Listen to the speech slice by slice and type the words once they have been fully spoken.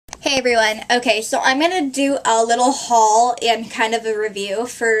Hey everyone, okay, so I'm going to do a little haul and kind of a review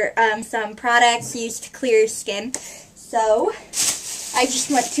for some products used to clear your skin. So, I just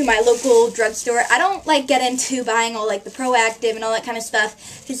went to my local drugstore. I don't like get into buying all like the Proactiv and all that kind of stuff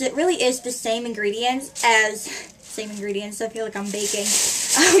because it really is the same ingredients, I feel like I'm baking,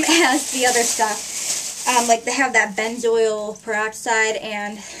 as the other stuff. Like they have that benzoyl peroxide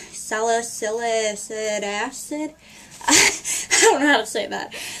and salicylic acid. I don't know how to say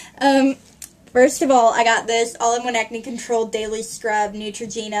that. First of all, I got this all-in-one acne control daily scrub,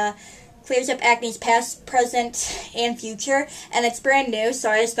 Neutrogena. Clears up acne's past, present, and future. And it's brand new, so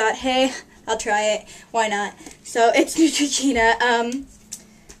I just thought, hey, I'll try it. Why not? So it's Neutrogena.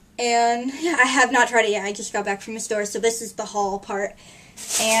 And yeah, I have not tried it yet. I just got back from the store, so this is the haul part.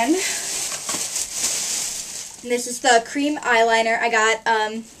 And this is the cream eyeliner I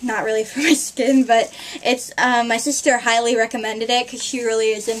got, not really for my skin, but it's, my sister highly recommended it because she really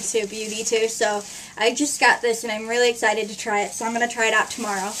is into beauty too, so I just got this and I'm really excited to try it, so I'm going to try it out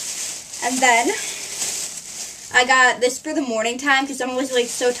tomorrow. And then, I got this for the morning time because I'm always like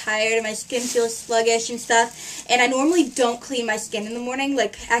so tired and my skin feels sluggish and stuff, and I normally don't clean my skin in the morning,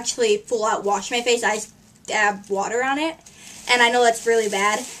 like actually full out wash my face, I just dab water on it. And I know that's really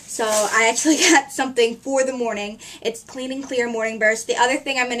bad, so I actually got something for the morning. It's Clean and Clear Morning Burst. The other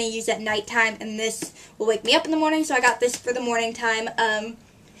thing I'm going to use at nighttime, and this will wake me up in the morning, so I got this for the morning time.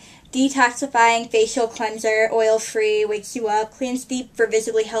 Detoxifying facial cleanser, oil-free, wakes you up, cleans deep for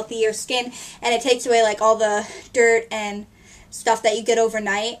visibly healthier skin, and it takes away like all the dirt and stuff that you get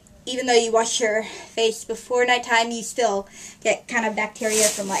overnight. Even though you wash your face before nighttime, you still get kind of bacteria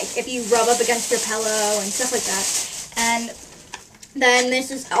from like if you rub up against your pillow and stuff like that. And then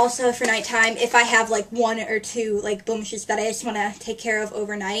this is also for nighttime if I have like one or two like blemishes that I just want to take care of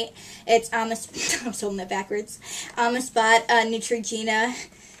overnight. It's on the I'm holding it backwards. On the spot Neutrogena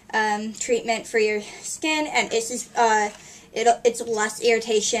treatment for your skin, and it's just, it's less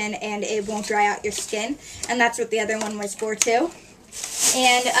irritation and it won't dry out your skin, and that's what the other one was for too.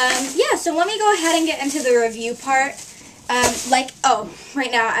 And yeah, so let me go ahead and get into the review part. Right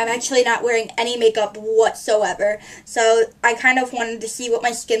now I'm actually not wearing any makeup whatsoever, so I kind of wanted to see what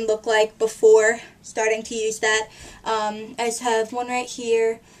my skin looked like before starting to use that. I just have one right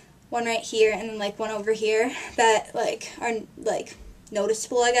here, and then like one over here that like are like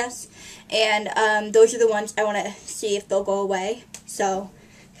noticeable, I guess, and those are the ones I want to see if they'll go away, so,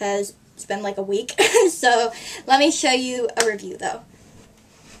 because it's been like a week. So let me show you a review though.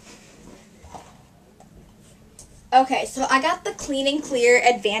 Okay, so I got the Clean and Clear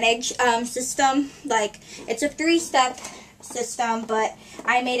Advantage system. Like, it's a 3-step system, but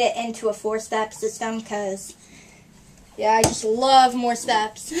I made it into a 4-step system because, yeah, I just love more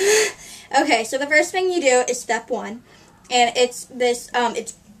steps. Okay, so the first thing you do is step 1, and it's this,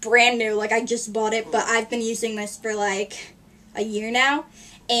 it's brand new, like I just bought it, but I've been using this for like a year now,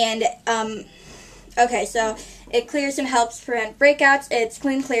 and, okay, so it clears and helps prevent breakouts. It's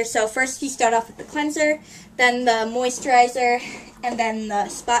clean clear. So first you start off with the cleanser, then the moisturizer, and then the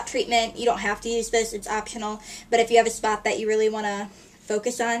spot treatment. You don't have to use this, it's optional, but if you have a spot that you really want to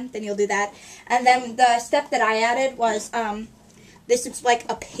focus on, then you'll do that. And then the step that I added was this is like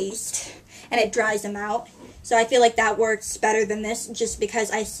a paste, and it dries them out. So I feel like that works better than this just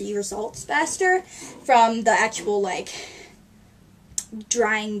because I see results faster from the actual like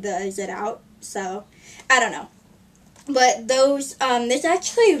drying it out. So I don't know. But those, this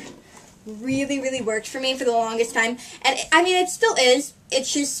actually really worked for me for the longest time. And, I mean, it still is.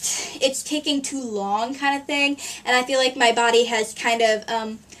 It's just, it's taking too long kind of thing. And I feel like my body has kind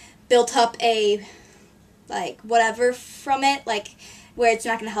of, built up a, like, whatever from it. Like, where it's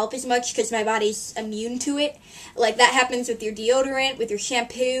not going to help as much because my body's immune to it. Like, that happens with your deodorant, with your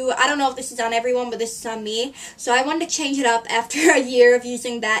shampoo. I don't know if this is on everyone, but this is on me. So I wanted to change it up after a year of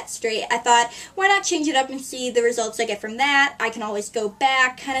using that straight. I thought, why not change it up and see the results I get from that? I can always go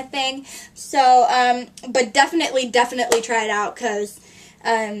back kind of thing. So, but definitely try it out because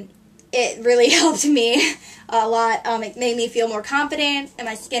it really helped me a lot. It made me feel more confident and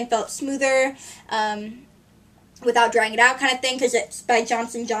my skin felt smoother. Without drying it out kind of thing, because it's by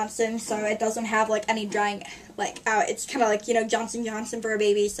Johnson & Johnson, so it doesn't have, like, any drying, like, out. It's kind of like, you know, Johnson & Johnson for a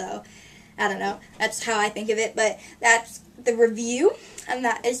baby, so, I don't know. That's how I think of it, but that's the review, and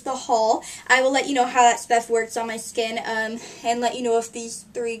that is the haul. I will let you know how that stuff works on my skin, and let you know if these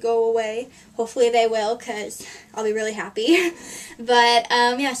 3 go away. Hopefully they will, because I'll be really happy. But,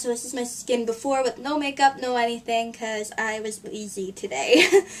 yeah, so this is my skin before with no makeup, no anything, because I was lazy today.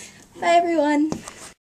 Bye, everyone.